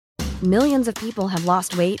Millions of people have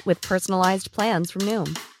lost weight with personalized plans from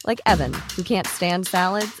Noom. Like Evan, who can't stand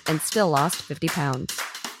salads and still lost 50 pounds.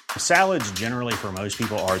 Salads generally for most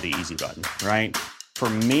people are the easy button, right? For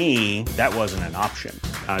me, that wasn't an option.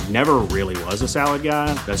 I never really was a salad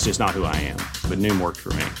guy. That's just not who I am. But Noom worked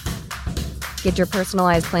for me. Get your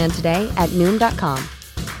personalized plan today at Noom.com.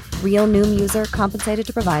 Real Noom user compensated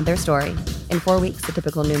to provide their story. In 4 weeks, the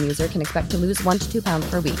typical Noom user can expect to lose 1 to 2 pounds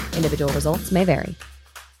per week. Individual results may vary.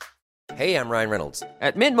 Hey, I'm Ryan Reynolds.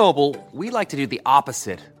 At Mint Mobile, we like to do the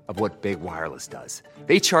opposite of what Big Wireless does.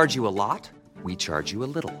 They charge you a lot, we charge you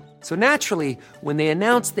a little. So naturally, when they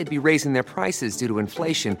announced they'd be raising their prices due to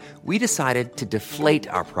inflation, we decided to deflate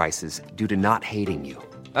our prices due to not hating you.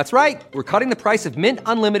 That's right. We're cutting the price of Mint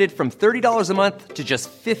Unlimited from $30 a month to just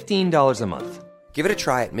 $15 a month. Give it a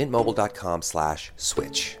try at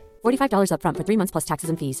mintmobile.com/switch. $45 up front for 3 months plus taxes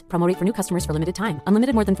and fees. Promo rate for new customers for limited time.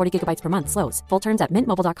 Unlimited more than 40 gigabytes per month. Slows full terms at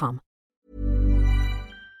mintmobile.com.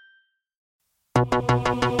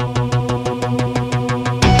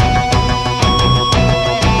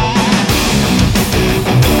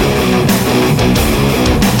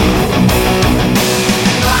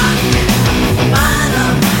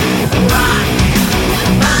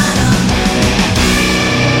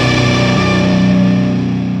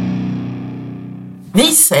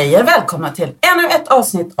 Vi säger välkomna till ännu ett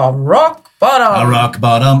avsnitt av Rock Bottom. A rock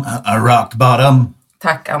bottom, a rock bottom.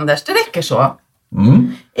 Tack Anders, det räcker så.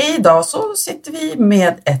 Idag så sitter vi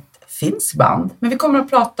med ett finskt band. Men vi kommer att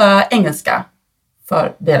prata engelska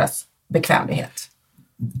för deras bekvämlighet.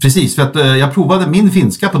 Precis, för att jag provade min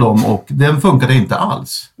finska på dem och den funkade inte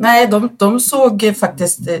alls. Nej, de såg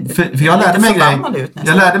faktiskt för jag lärde mig ut.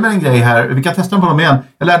 Jag lärde mig en grej här, vi kan testa den på dem igen.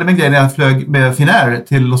 Jag lärde mig en grej när jag flög med Finnair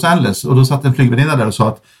till Los Angeles och då satt en flygvärdinna där och sa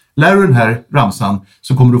att lär du den här ramsan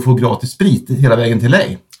så kommer du få gratis sprit hela vägen till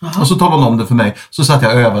dig. Aha. Och så talade hon om det för mig. Så satt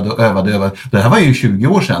jag och övade. Det här var ju 20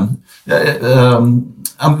 år sedan.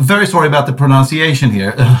 I'm very sorry about the pronunciation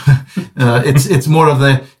here. It's more of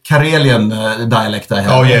the Karelian dialect I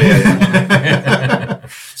have. Oh, yeah.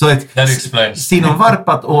 So that explains. Siinä on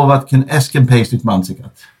varpat ovat kun äsken peistyt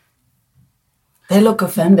mansikat. They look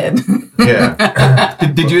offended. Yeah.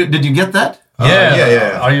 Did you get that?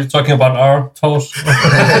 Yeah. Are you talking about our toes?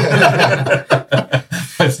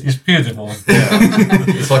 It's beautiful. Yeah.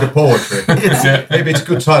 It's like a poetry. Maybe it's a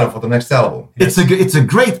good title for the next album. It's a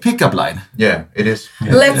great pickup line. Yeah, it is.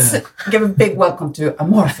 Yeah. Let's give a big welcome to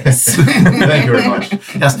Amorphis. Thank you very much.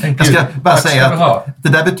 Jag ska bara säga att det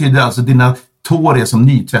där betyder alltså dina tår är som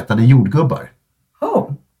nytvättade jordgubbar.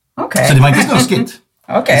 Oh, okay. Så det var inte snuskigt.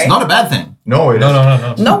 Okay. It's not a bad thing. No, it is.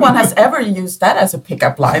 No one has ever used that as a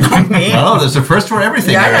pickup line on me. No, there's a first for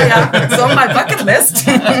everything. Yeah. It's on my bucket list.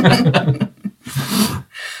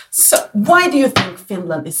 So, why do you think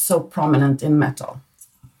Finland is so prominent in metal?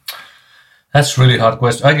 That's a really hard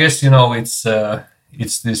question. I guess,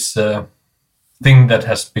 it's this thing that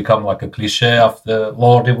has become like a cliche after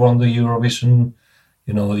Lordi won the Eurovision.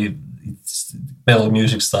 Metal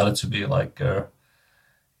music started to be like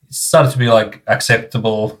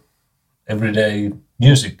acceptable everyday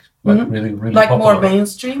music, like really like popular. more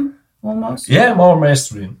mainstream almost. Yeah, more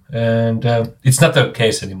mainstream, and it's not the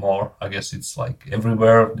case anymore. I guess it's like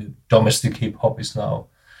everywhere. The domestic hip hop is now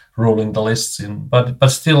ruling the lists,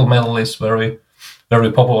 but still metal is very,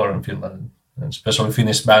 very popular in Finland, and especially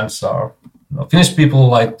Finnish bands are. Finnish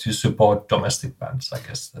people like to support domestic bands, I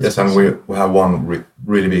guess. Yes, and we have one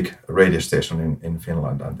really big radio station in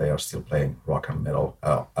Finland, and they are still playing rock and metal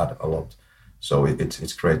a lot. So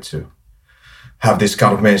it's great to have this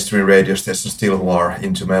kind of mainstream radio station still who are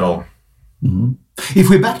into metal. Mm-hmm. If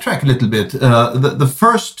we backtrack a little bit, the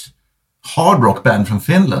first hard rock band from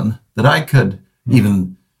Finland that I could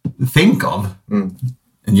even think of, and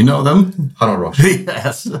you know them? Hanorok.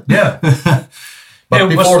 Yes. Yeah. But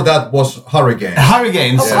before that was Hurricanes.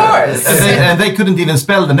 Hurricanes. Of course. And they couldn't even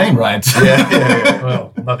spell the name right. Yeah.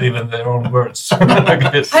 Well, not even their own words, I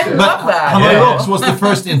guess. I love that. Hanorok was the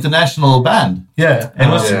first international band. Yeah,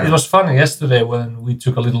 and it was funny yesterday when we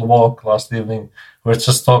took a little walk last evening. We were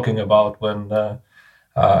just talking about when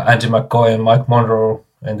Andy McCoy and Mike Monroe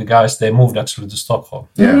and the guys, they moved actually to Stockholm.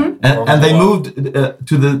 Yeah. Mm-hmm. And they moved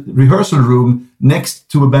to the rehearsal room next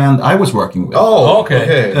to a band I was working with. Oh,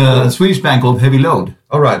 okay. A Swedish band called Heavy Load.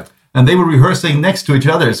 All right. And they were rehearsing next to each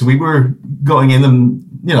other. So we were going in and,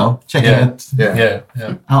 checking it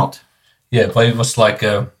out. Yeah, but it was like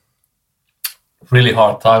really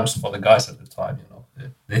hard times for the guys at the time,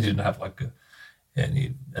 They didn't have like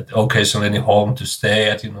any home to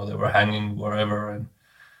stay at, they were hanging wherever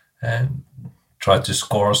and try to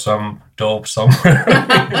score some dope somewhere.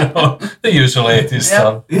 The usual 80s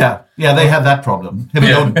stuff. Yeah, they had that problem.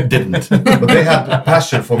 Heavy didn't. But they had a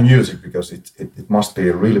passion for music because it must be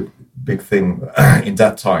a really big thing in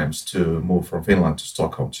that times to move from Finland to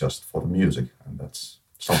Stockholm just for the music, and that's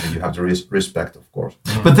something you have to respect, of course.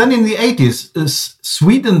 But then in the 80s,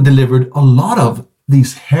 Sweden delivered a lot of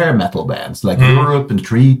these hair metal bands like Europe and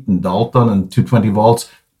Treat and Dalton and 220 Volts.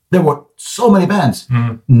 There were so many bands,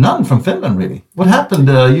 none from Finland really. What happened?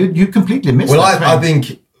 You completely missed that Well, I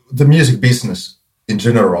think the music business in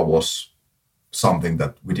general was something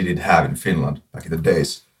that we didn't have in Finland back in the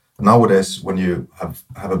days. Nowadays, when you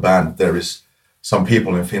have a band, there is some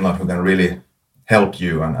people in Finland who can really help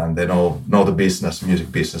you and they know the business,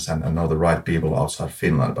 music business, and know the right people outside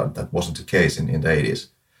Finland, but that wasn't the case in the 80s.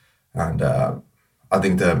 And I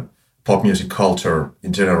think the pop music culture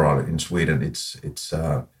in general in Sweden,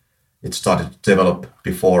 it started to develop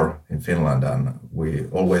before in Finland, and we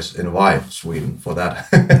always invite Sweden for that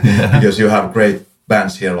because you have great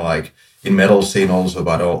bands here, like in metal scene also,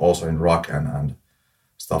 but also in rock and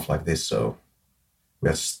stuff like this. So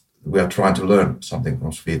we are trying to learn something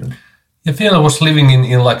from Sweden. Yeah, Finland was living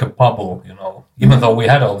in like a bubble, even though we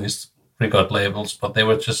had all these record labels, but they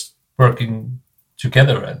were just working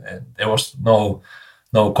together, and there was no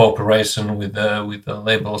cooperation with the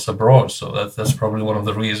labels abroad. So that's probably one of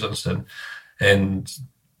the reasons. And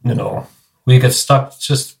we get stuck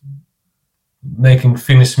just making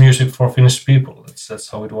Finnish music for Finnish people. That's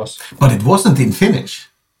how it was. But it wasn't in Finnish.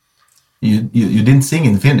 You didn't sing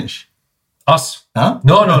in Finnish. Us? Huh?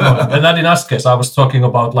 No. Not in us case. I was talking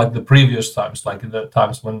about like the previous times, like in the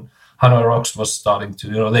times when Hanoi Rocks was starting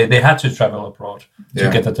to, they had to travel abroad to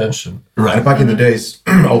get attention. Right. And back in the days,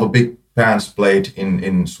 all the big bands played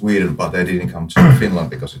in Sweden, but they didn't come to Finland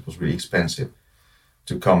because it was really expensive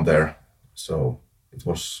to come there. So it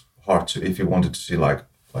was hard to, if you wanted to see like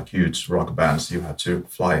huge rock bands, you had to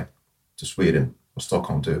fly to Sweden or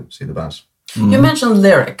Stockholm to see the bands. You mentioned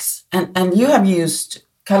lyrics, and you have used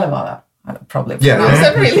Kalevala, I probably pronounced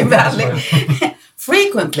it really badly,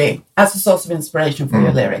 frequently as a source of inspiration for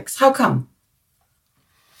your lyrics. How come?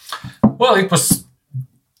 Well, it was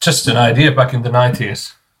just an idea back in the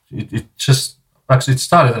 90s. It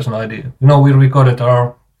started as an idea. We recorded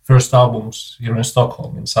our first albums here in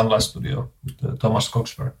Stockholm in Sunlight Studio with Thomas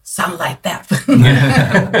Coxberg. Sunlight that.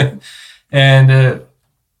 And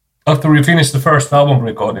after we finished the first album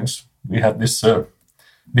recordings, we had this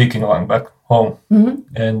Viking line back home.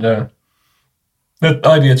 And that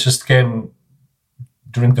idea just came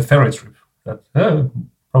during the ferry trip. That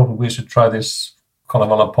probably we should try this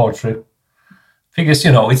Kalevala poetry. Because,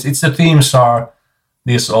 it's the themes are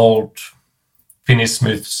these old Finnish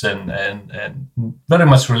myths and very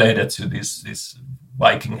much related to this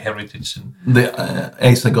Viking heritage. And the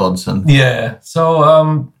Ace of Gods. So...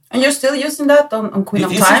 and you're still using that on Queen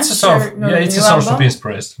of Time? It's a source of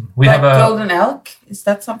inspiration. We like have a Golden Elk? Is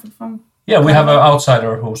that something from... Yeah, we have an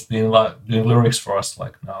outsider who's been doing lyrics for us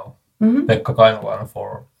now. Pekka Kainulainen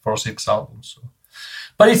for 6 albums. So.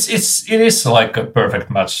 But it is like a perfect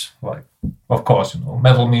match. Like, of course,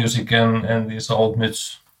 metal music and these old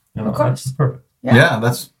myths. Of course. That's perfect. Yeah,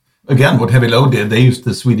 that's again what Heavy Low did. They used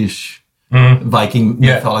the Swedish Viking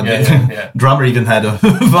mythology. Yeah. Drummer even had a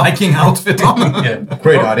Viking outfit on.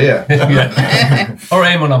 Great idea. Or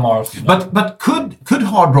Amon Amarth. But could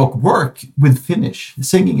hard rock work with Finnish,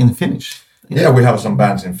 singing in Finnish? Yeah, we have some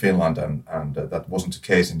bands in Finland, and that wasn't the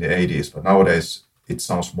case in the 80s. But nowadays, it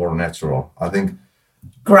sounds more natural. I think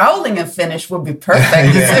growling in Finnish would be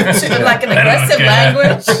perfect. Like an aggressive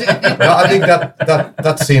language. I think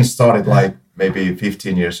that scene started like maybe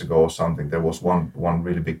 15 years ago or something. There was one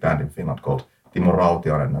really big band in Finland called Timo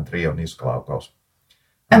Rautiainen and Trio Niskalaukaus.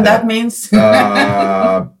 And that means?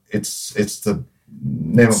 It's the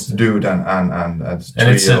name of the dude and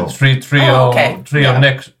Trio. It's a trio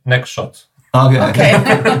neck shot. Okay.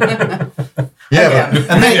 And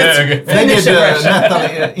they did metal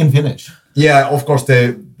in Finnish. Yeah, of course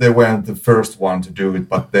they weren't the first one to do it,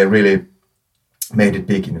 but they really made it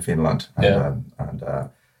big in Finland. And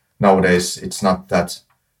nowadays it's not that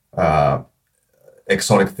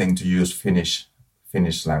exotic thing to use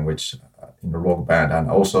Finnish language in a rock band. And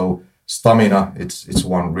also Stamina, it's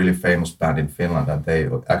one really famous band in Finland, and they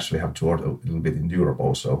actually have toured a little bit in Europe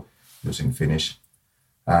also using Finnish.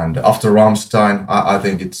 And after Rammstein, I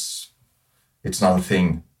think it's not a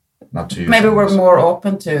thing not to use. Maybe we're more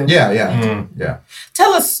open to... Yeah.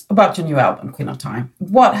 Tell us about your new album, Queen of Time.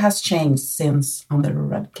 What has changed since Under the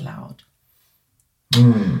Red Cloud?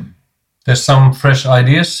 There's some fresh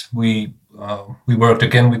ideas. We worked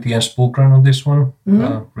again with Jens Bogren on this one.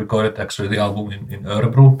 Recorded actually the album in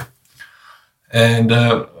Örebro. And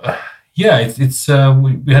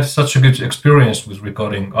we had such a good experience with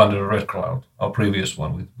recording Under the Red Cloud, our previous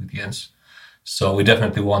one with Jens. So we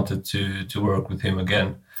definitely wanted to work with him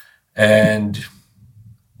again. And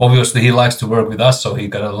obviously he likes to work with us, so he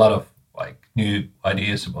got a lot of like new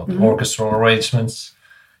ideas about orchestral arrangements,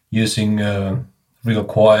 using real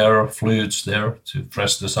choir flutes there to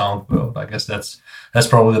fresh the sound world. I guess that's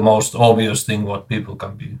probably the most obvious thing what people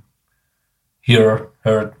can be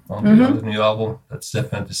heard on the new album. That's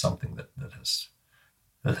definitely something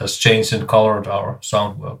that has changed and colored our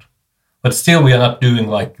sound world. But still, we are not doing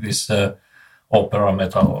like this opera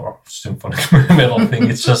metal or symphonic metal thing.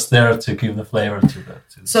 It's just there to give the flavor to the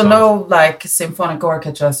So sound. No like symphonic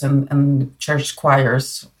orchestras and church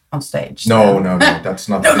choirs on stage? No, that's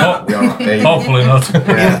not. We are not aiming. Hopefully not.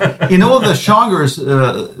 In all the genres,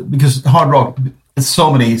 because hard rock, it's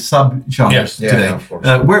so many sub-genres today. Yeah, of course.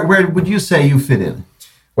 Where would you say you fit in?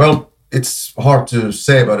 Well, it's hard to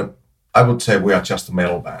say, but I would say we are just a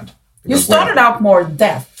metal band. You started out more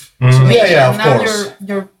death. Yeah, of now course.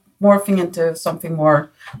 You're morphing into something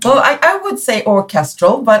more. Well, I would say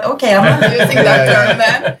orchestral, but okay, I'm not using that term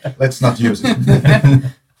then. Let's not use it.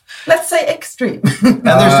 Let's say extreme. And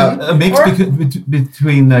there's a mix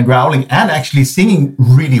between growling and actually singing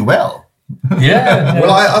really well. Yeah.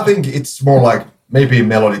 Well, I think it's more like maybe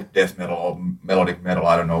melodic death metal or melodic metal.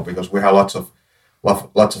 I don't know, because we have lots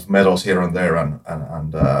of metals here and there and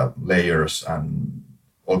layers and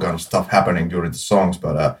all kind of stuff happening during the songs.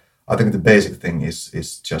 But I think the basic thing is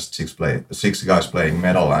just six guys playing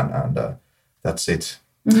metal and that's it.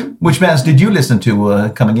 Mm-hmm. Which bands did you listen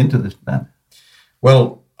to coming into this band?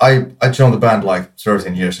 Well, I joined the band like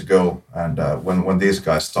 13 years ago, and when these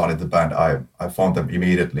guys started the band, I found them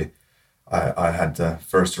immediately. I had the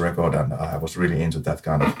first record, and I was really into that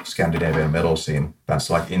kind of Scandinavian metal scene. Bands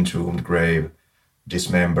like Entombed, Grave,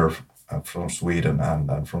 Dismember from Sweden,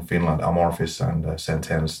 and from Finland, Amorphis and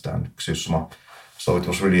Sentenced and Xysma. So it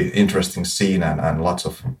was really interesting scene, and lots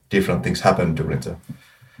of different things happened during the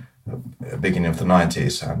beginning of the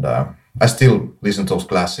 90s. And I still listen to those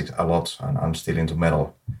classics a lot, and I'm still into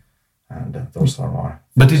metal. And those are my...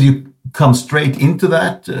 But did you come straight into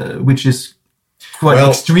that, which is quite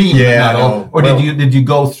extreme metal? Or did you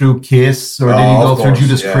go through Kiss, or did you go through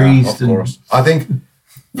Judas Priest? Of course. I think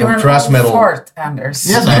You're thrash an metal... fort, Anders.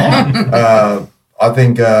 Yes, I am. I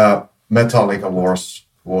think Metallica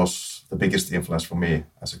was the biggest influence for me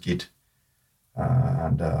as a kid.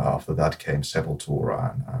 And after that came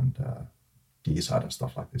Sepultura and D-Side and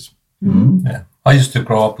stuff like this. Mm-hmm. Yeah, I used to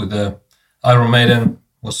grow up with Iron Maiden.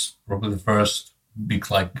 Was probably the first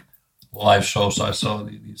big like live shows I saw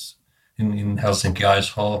these in Helsinki Ice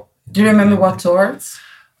Hall. Do you remember what tours?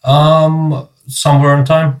 Somewhere in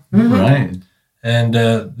Time, Right? and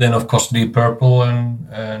then of course Deep Purple and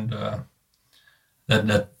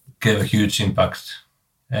that gave a huge impact.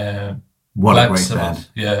 What Black a great Sabbath, band!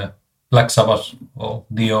 yeah, Black Sabbath or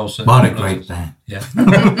Dios. What a great band! Yeah,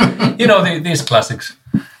 these classics.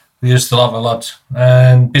 We used to love a lot.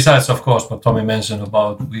 And besides, of course, what Tommy mentioned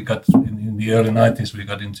about, we got in the early 90s, we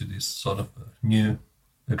got into this sort of new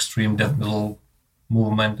extreme death metal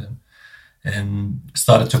movement and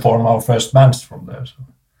started to form our first bands from there. So.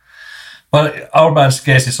 But our band's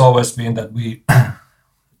case has always been that we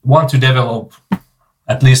want to develop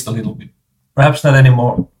at least a little bit. Perhaps not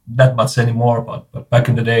that much anymore, but back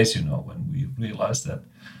in the days, when we realized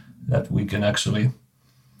that we can actually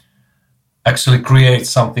create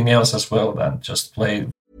something else as well than just play.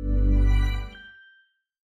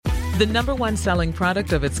 The number one selling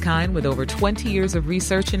product of its kind with over 20 years of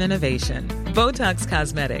research and innovation. Botox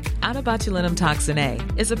Cosmetic, out of botulinum toxin A,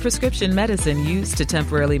 is a prescription medicine used to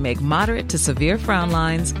temporarily make moderate to severe frown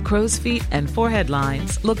lines, crow's feet, and forehead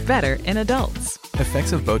lines look better in adults.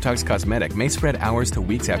 Effects of Botox Cosmetic may spread hours to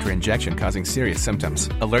weeks after injection, causing serious symptoms.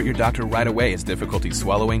 Alert your doctor right away as difficulty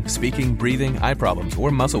swallowing, speaking, breathing, eye problems,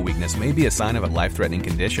 or muscle weakness may be a sign of a life-threatening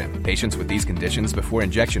condition. Patients with these conditions before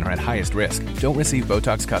injection are at highest risk. Don't receive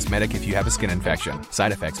Botox Cosmetic if you have a skin infection.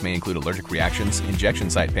 Side effects may include allergic reactions, injection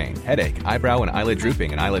site pain, headache, eyebrow and eyelid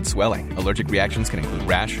drooping, and eyelid swelling. Allergic reactions can include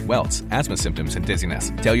rash, welts, asthma symptoms, and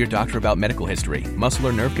dizziness. Tell your doctor about medical history, muscle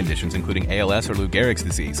or nerve conditions including ALS or Lou Gehrig's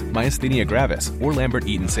disease, myasthenia gravis, or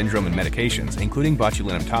Lambert-Eaton syndrome and medications, including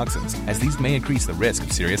botulinum toxins, as these may increase the risk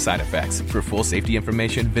of serious side effects. For full safety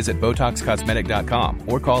information, visit BotoxCosmetic.com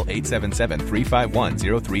or call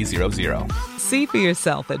 877-351-0300. See for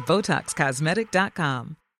yourself at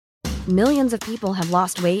BotoxCosmetic.com. Millions of people have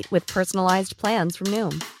lost weight with personalized plans from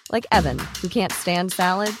Noom. Like Evan, who can't stand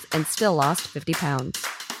salads and still lost 50 pounds.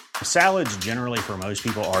 Salads generally for most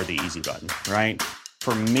people are the easy button, right?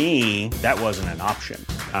 For me, that wasn't an option.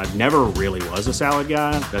 I never really was a salad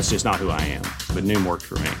guy. That's just not who I am. But Noom worked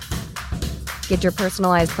for me. Get your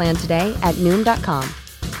personalized plan today at Noom.com.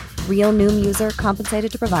 Real Noom user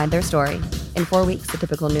compensated to provide their story. In 4 weeks, the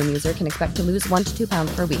typical Noom user can expect to lose 1 to 2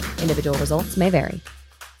 pounds per week. Individual results may vary.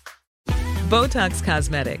 Botox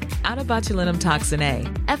Cosmetic, out of botulinum toxin A,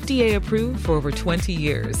 FDA approved for over 20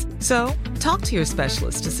 years. So, talk to your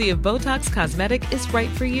specialist to see if Botox Cosmetic is right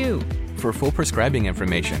for you. For full prescribing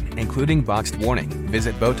information, including boxed warning,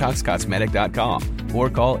 visit BotoxCosmetic.com or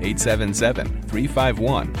call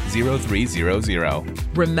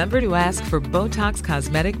 877-351-0300. Remember to ask for Botox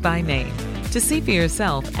Cosmetic by name. To see for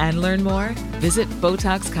yourself and learn more, visit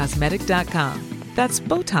BotoxCosmetic.com. That's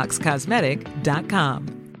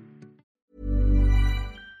BotoxCosmetic.com.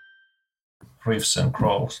 Riffs and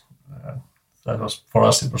crawls. That was, for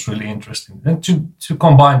us, it was really interesting. And to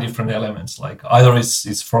combine different elements, like either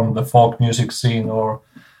it's from the folk music scene or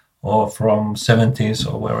from 70s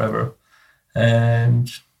or wherever.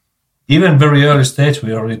 And even very early stage,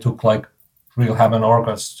 we already took like real Hammond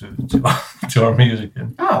organs to our music.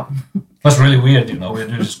 And it was really weird, we were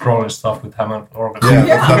doing scrolling stuff with Hammond organs.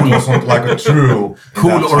 Yeah, that wasn't like a true...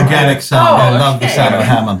 Cool organic sound. I love the sound of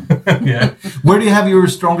Hammond. Yeah. Where do you have your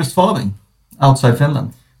strongest following outside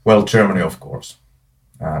Finland? Well, Germany, of course,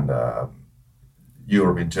 and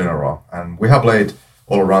Europe in general. And we have played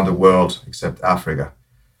all around the world except Africa.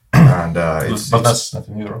 And but that's not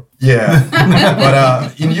in Europe. Yeah,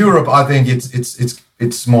 but in Europe, I think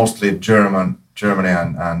it's mostly Germany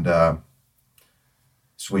and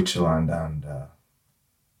Switzerland, and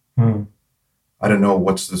I don't know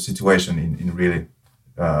what's the situation in really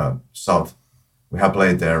south. We have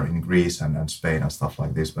played there in Greece and Spain and stuff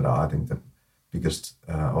like this, but I think the biggest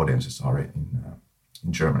audiences are in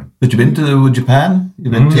Germany. But you've been to Japan?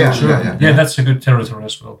 You've been to Yeah, that's a good territory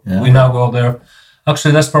as well. Yeah. We now go there.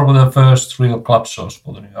 Actually, that's probably the first real club shows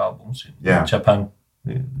for the new albums in Japan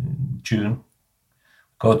in June.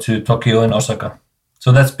 Go to Tokyo and Osaka.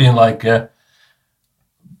 So that's been like a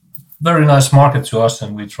very nice market to us,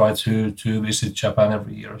 and we try to visit Japan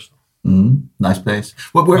every year. So. Nice place.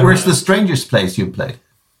 Where's the strangest place you played?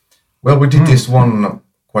 Well, we did this one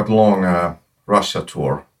quite long Russia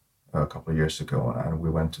tour a couple of years ago, and we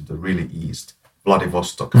went to the really east,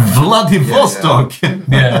 Vladivostok. Vladivostok.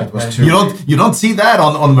 Yeah. It was you don't see that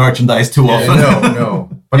on merchandise too often. No.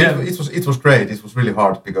 But it was great. It was really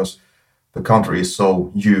hard because the country is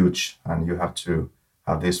so huge, and you have to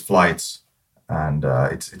have these flights, and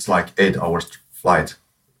it's like 8 hours flight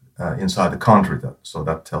inside the country. So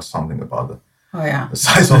that tells something about the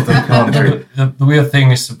size of the country. The weird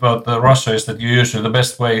thing is about Russia is that the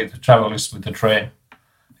best way to travel is with the train.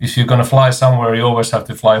 If you're going to fly somewhere, you always have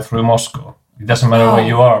to fly through Moscow. It doesn't matter where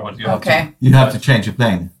you are, but you have to change your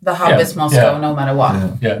plane. The hub is Moscow, no matter what.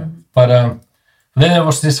 Yeah. But then there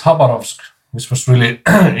was this Khabarovsk, which was really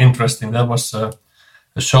interesting. That was a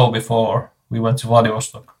show before we went to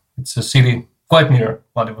Vladivostok. It's a city quite near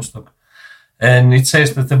Vladivostok. And it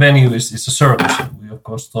says that the venue is a circus. And we, of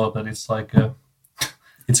course, thought that it's like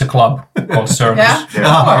it's a club called Circus.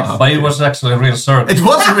 But it was actually a real circus. It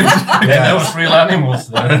was a real circus. There was real animals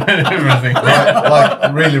there and everything.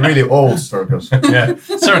 Like really, really old circus.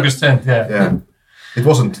 Circus tent, Yeah. It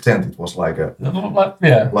wasn't a tent, it was like a...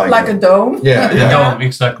 Like a dome? A dome,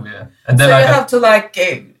 exactly, And then so you have to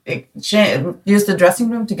use the dressing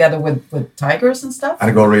room together with tigers and stuff?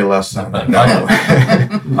 And gorillas.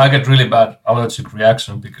 I get really bad allergic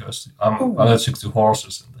reaction because I'm allergic to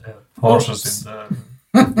horses. And horses in the...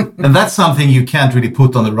 And that's something you can't really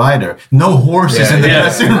put on the rider. No horses in the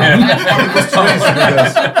dressing room. It was strange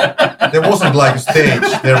because there wasn't like a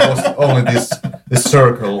stage. There was only this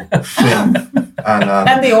circle thing.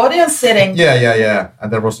 And the audience sitting. Yeah.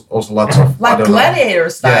 And there was also lots of... Like gladiator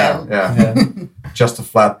style. Yeah. Just a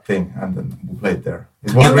flat thing, and then we played there.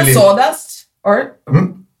 It was and really... the sawdust? Or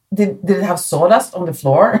did it have sawdust on the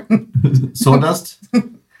floor? Sawdust?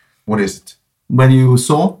 What is it? When you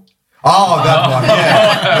saw? Oh, that one,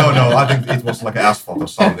 yeah. No, I think it was like asphalt or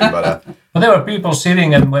something, but there were people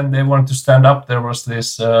sitting, and when they wanted to stand up, there was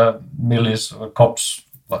this milice or cops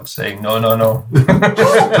like saying, no.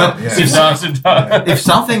 Sit down. If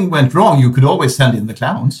something went wrong, you could always send in the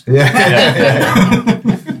clowns. Yeah.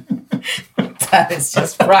 That is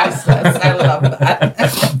just priceless. I love that.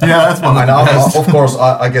 That's one of the best. Of course,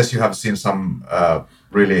 I guess you have seen some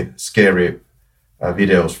really scary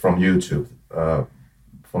videos from YouTube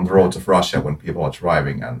from the roads of Russia when people are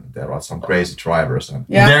driving, and there are some crazy drivers. And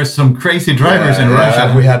there's some crazy drivers in Russia.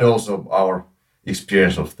 And we had also our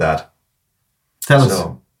experience of that. Tell us.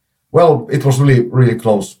 Well, it was really, really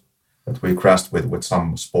close that we crashed with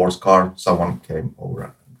some sports car. Someone came over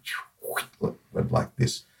and went like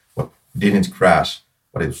this. But didn't crash,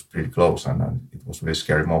 but it was pretty close, and it was a really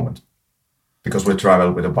scary moment because we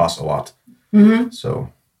travel with a bus a lot.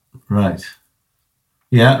 So right.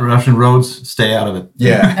 Yeah, Russian roads, stay out of it.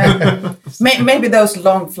 Yeah. Maybe those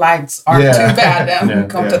long flights aren't too bad,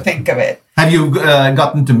 come to think of it. Have you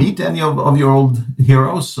gotten to meet any of your old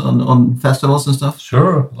heroes on festivals and stuff?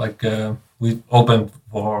 Sure. Like we opened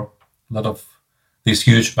for a lot of these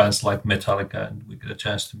huge bands like Metallica, and we get a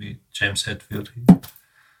chance to meet James Hetfield.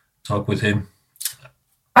 Talk with him.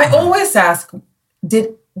 I always ask,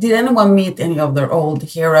 did anyone meet any of their old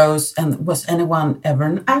heroes, and was anyone ever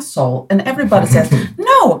an asshole? And everybody says,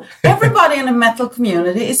 no, everybody in the metal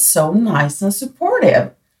community is so nice and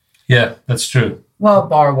supportive. Yeah, that's true. Well,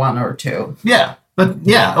 bar one or two. Yeah, but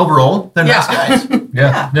overall, they're nice guys.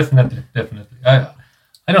 Yeah, definitely. I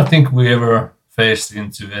don't think we ever faced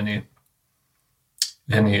into any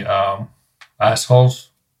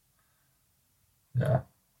assholes. Yeah.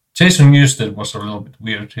 Jason Newsted was a little bit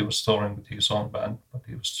weird. He was touring with his own band, but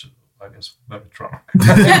he was, I guess, very drunk.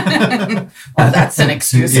 Well, that's an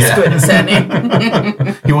excuse as good as any.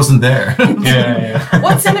 He wasn't there. Yeah.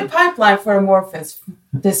 What's in the pipeline for Amorphis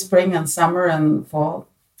this spring and summer and fall?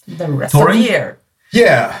 The rest Touring? of the year.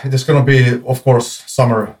 Yeah, it is going to be, of course,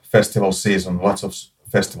 summer festival season. Lots of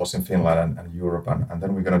festivals in Finland and Europe, and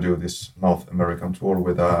then we're going to do this North American tour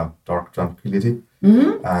with Dark Tranquility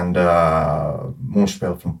and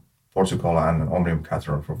Moonspell from Portugal and Omnium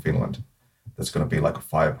Cathedral from Finland. That's going to be like a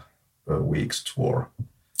 5 weeks tour.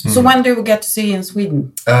 So when do we get to see you in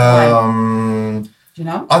Sweden? Do you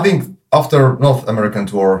know? I think after North American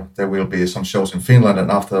tour, there will be some shows in Finland,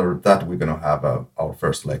 and after that, we're going to have our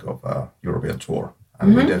first leg of European tour,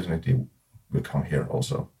 and we definitely will come here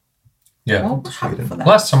also. Yeah. Well, we're happy for that.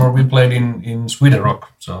 Last summer we played in Sweden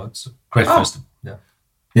Rock, so it's a great festival. Yeah.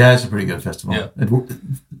 Yeah, it's a pretty good festival. Yeah.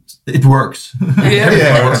 It works. Yeah.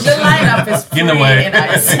 The lineup is In a way. pretty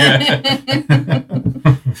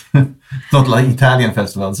nice. Not like Italian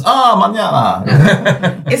festivals. Mañana.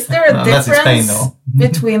 Is there a That's in Spain, difference though.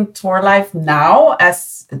 between tour life now,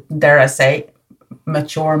 as, dare I say,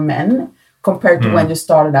 mature men, compared to when you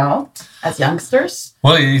started out as youngsters?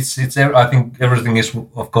 Well, it's. I think everything is,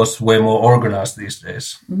 of course, way more organized these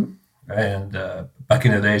days. And back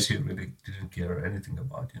in the days, you really didn't care anything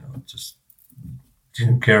about, just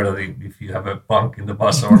didn't care that if you have a bunk in the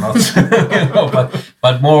bus or not.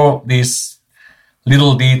 But more these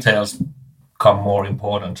little details become more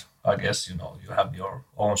important, I guess. You have your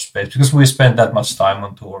own space, because we spend that much time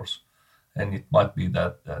on tours, and it might be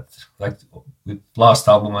that like with last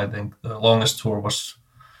album, I think the longest tour was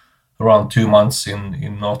around 2 months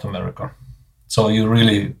in North America. So you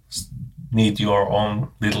really need your own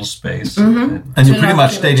little space. And you pretty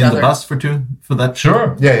much stayed in the bus for that?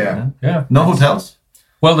 Sure. Yeah. No hotels?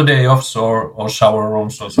 Well, the day offs or shower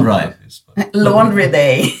rooms or something like this. But Laundry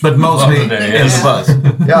day. But mostly in yes. the bus.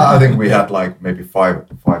 Yeah, I think we had like maybe five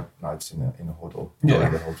nights in a hotel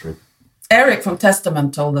during the whole trip. Eric from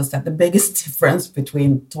Testament told us that the biggest difference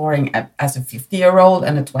between touring as a 50-year-old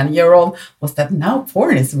and a 20-year-old was that now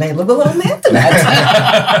porn is available on the internet.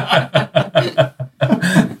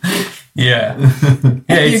 yeah,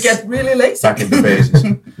 You get really lazy. Back in the bases.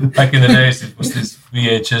 back in the days, it was this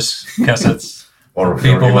VHS cassettes. Or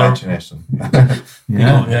People your were- imagination.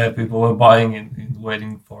 People were buying in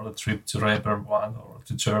waiting for the trip to Reeperbahn or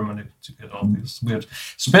to Germany to get all these weird.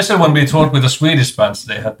 Especially when we toured with the Swedish bands,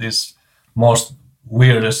 they had these most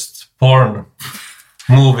weirdest porn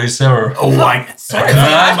movies ever. Oh, I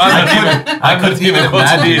couldn't even go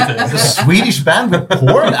to details. The Swedish band with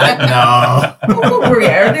porn? No. We're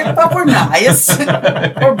weird, but we're nice.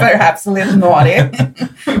 Or perhaps a little naughty.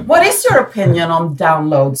 What is your opinion on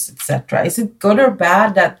downloads, etc.? Is it good or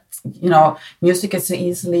bad that, music is so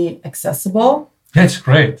easily accessible? Yeah, it's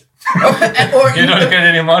great. Or You don't get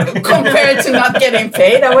any money. compared to not getting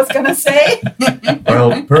paid, I was going to say.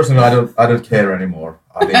 Well, personally, I don't care anymore.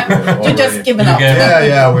 I think we're You're already... just giving up.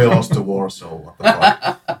 Yeah, we lost the war, so what the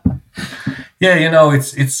fuck. Yeah,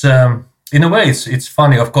 it's in a way it's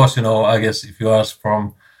funny. Of course, I guess if you ask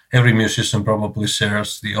from every musician probably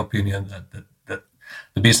shares the opinion that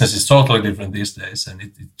the business is totally different these days, and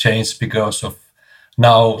it changed because of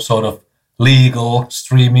now sort of legal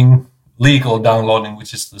streaming, legal downloading,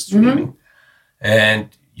 which is the streaming, and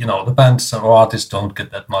the bands or artists don't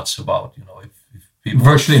get that much about if people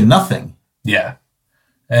Virtually nothing. Yeah,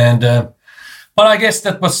 and but I guess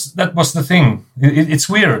that was the thing. It's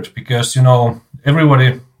weird because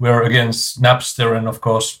everybody were against Napster, and of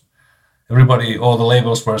course all the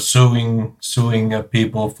labels were suing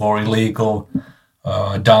people for illegal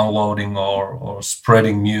downloading or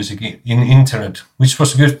spreading music in internet, which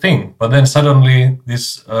was a good thing. But then suddenly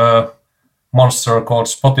this monster called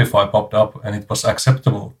Spotify popped up, and it was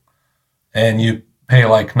acceptable. And you pay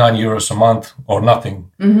like €9 a month or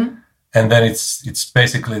nothing, and then it's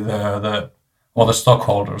basically the all the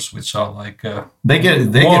stockholders, which are like they get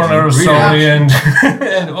Warner, really Sony, and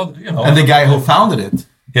and the guy who founded it.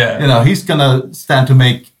 Yeah, he's gonna stand to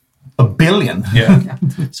make $1 billion. Yeah.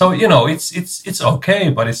 So it's okay,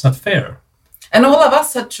 but it's not fair. And all of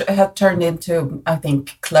us have turned into, I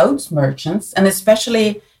think, clothes merchants, and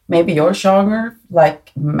especially maybe your genre,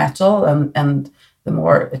 like metal and the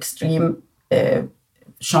more extreme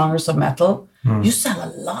genres of metal. You sell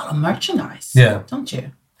a lot of merchandise, don't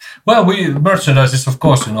you? Well, merchandise is, of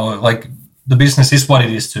course, like the business is what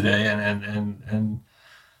it is today, and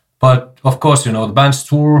but of course, the bands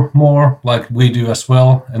tour more, like we do as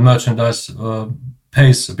well, and merchandise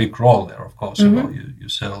plays a big role there. Of course, you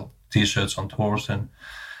sell T-shirts on tours, and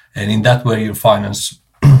in that way you finance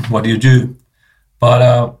what you do.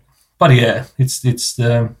 But yeah, it's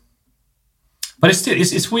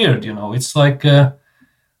weird, It's like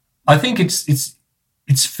I think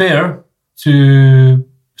it's fair to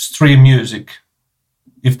stream music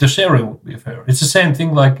if the sharing would be fair. It's the same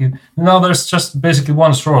thing like now there's just basically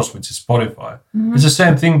one source, which is Spotify. It's the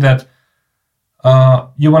same thing that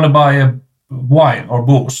you want to buy a wine or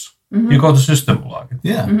booze, you go to Systembolaget.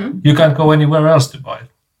 Yeah. You can't go anywhere else to buy it.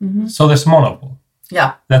 So there's monopoly.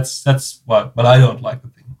 Yeah. That's what, but I don't like the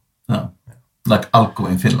thing. No. Like Alko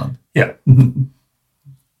in Finland. Yeah.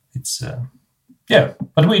 It's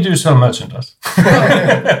but we do sell merchandise.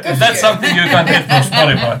 That's something you can't get from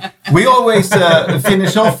Spotify. We always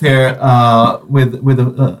finish off here with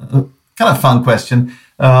a kind of fun question.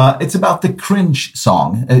 It's about the cringe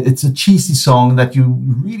song. It's a cheesy song that you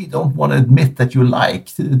really don't want to admit that you like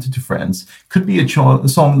to friends. Could be a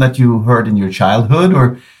song that you heard in your childhood,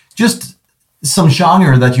 or just some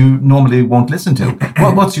genre that you normally won't listen to.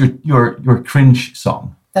 What's your cringe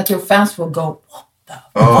song? That your fans will go, what the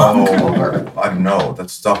fuck? I don't know.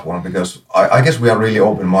 That's a tough one, because I guess we are really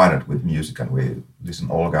open-minded with music, and we listen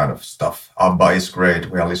all kind of stuff. ABBA is great.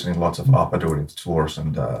 We are listening lots of ABBA during the tours,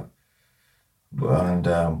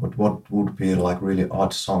 but what would be like really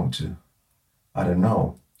odd song to? I don't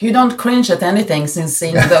know. You don't cringe at anything since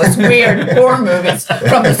seeing those weird horror movies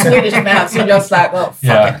from the Swedish bands. You're just like, oh,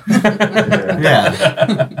 fuck it.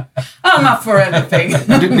 Yeah. I'm not for anything.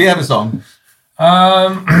 Do you have a song?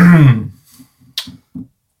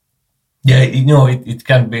 Yeah, it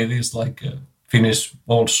can be this like Finnish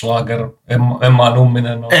old slager, Emma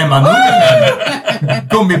Numminen. Emma Numminen!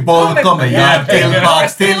 Gummiboll kommer jag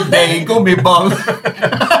tillbaks till dig, gummiboll!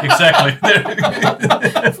 Exactly.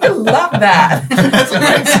 We love that. That's a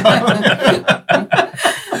great song.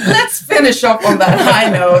 Let's finish up on that high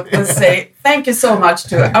note and say thank you so much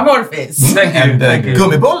to Amorphis. Thank you. And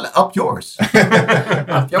gummiboll, up yours.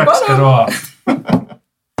 Up your bottom.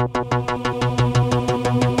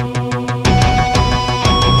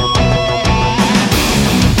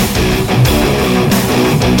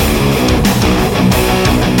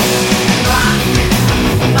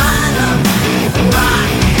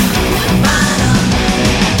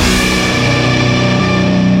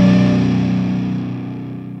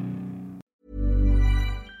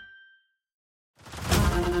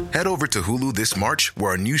 Head over to Hulu this March,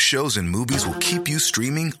 where our new shows and movies will keep you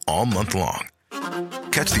streaming all month long.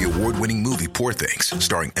 Catch the award-winning movie Poor Things,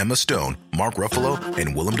 starring Emma Stone, Mark Ruffalo,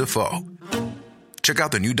 and Willem Dafoe. Check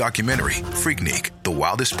out the new documentary, Freaknik, The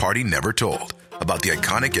Wildest Party Never Told, about the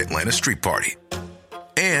iconic Atlanta Street Party.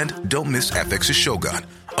 And don't miss FX's Shogun,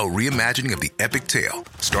 a reimagining of the epic tale,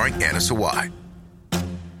 starring Anna Sawai.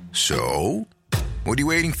 So, what are you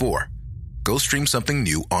waiting for? Go stream something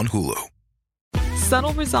new on Hulu.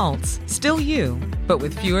 Subtle results, still you, but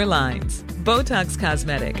with fewer lines. Botox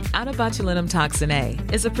Cosmetic, onabotulinum toxin A,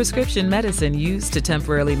 is a prescription medicine used to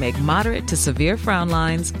temporarily make moderate to severe frown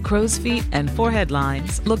lines, crow's feet, and forehead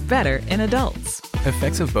lines look better in adults.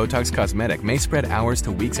 Effects of Botox Cosmetic may spread hours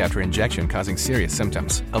to weeks after injection, causing serious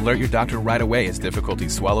symptoms. Alert your doctor right away as difficulty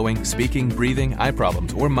swallowing, speaking, breathing, eye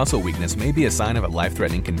problems, or muscle weakness may be a sign of a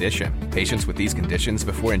life-threatening condition. Patients with these conditions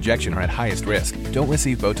before injection are at highest risk. Don't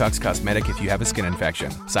receive Botox Cosmetic if you have a skin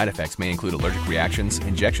infection. Side effects may include allergic reactions,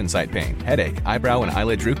 injection site pain, headache, eyebrow and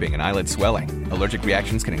eyelid drooping, and eyelid swelling. Allergic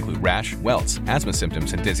reactions can include rash, welts, asthma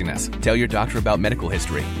symptoms, and dizziness. Tell your doctor about medical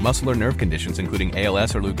history, muscle or nerve conditions including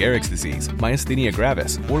ALS or Lou Gehrig's disease, myasthenia myasthenia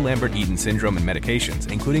gravis, or Lambert-Eaton syndrome and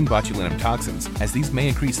medications, including botulinum toxins, as these may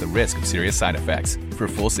increase the risk of serious side effects. For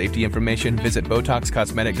full safety information, visit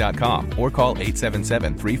BotoxCosmetic.com or call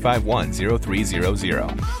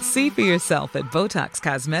 877-351-0300. See for yourself at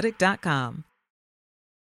BotoxCosmetic.com.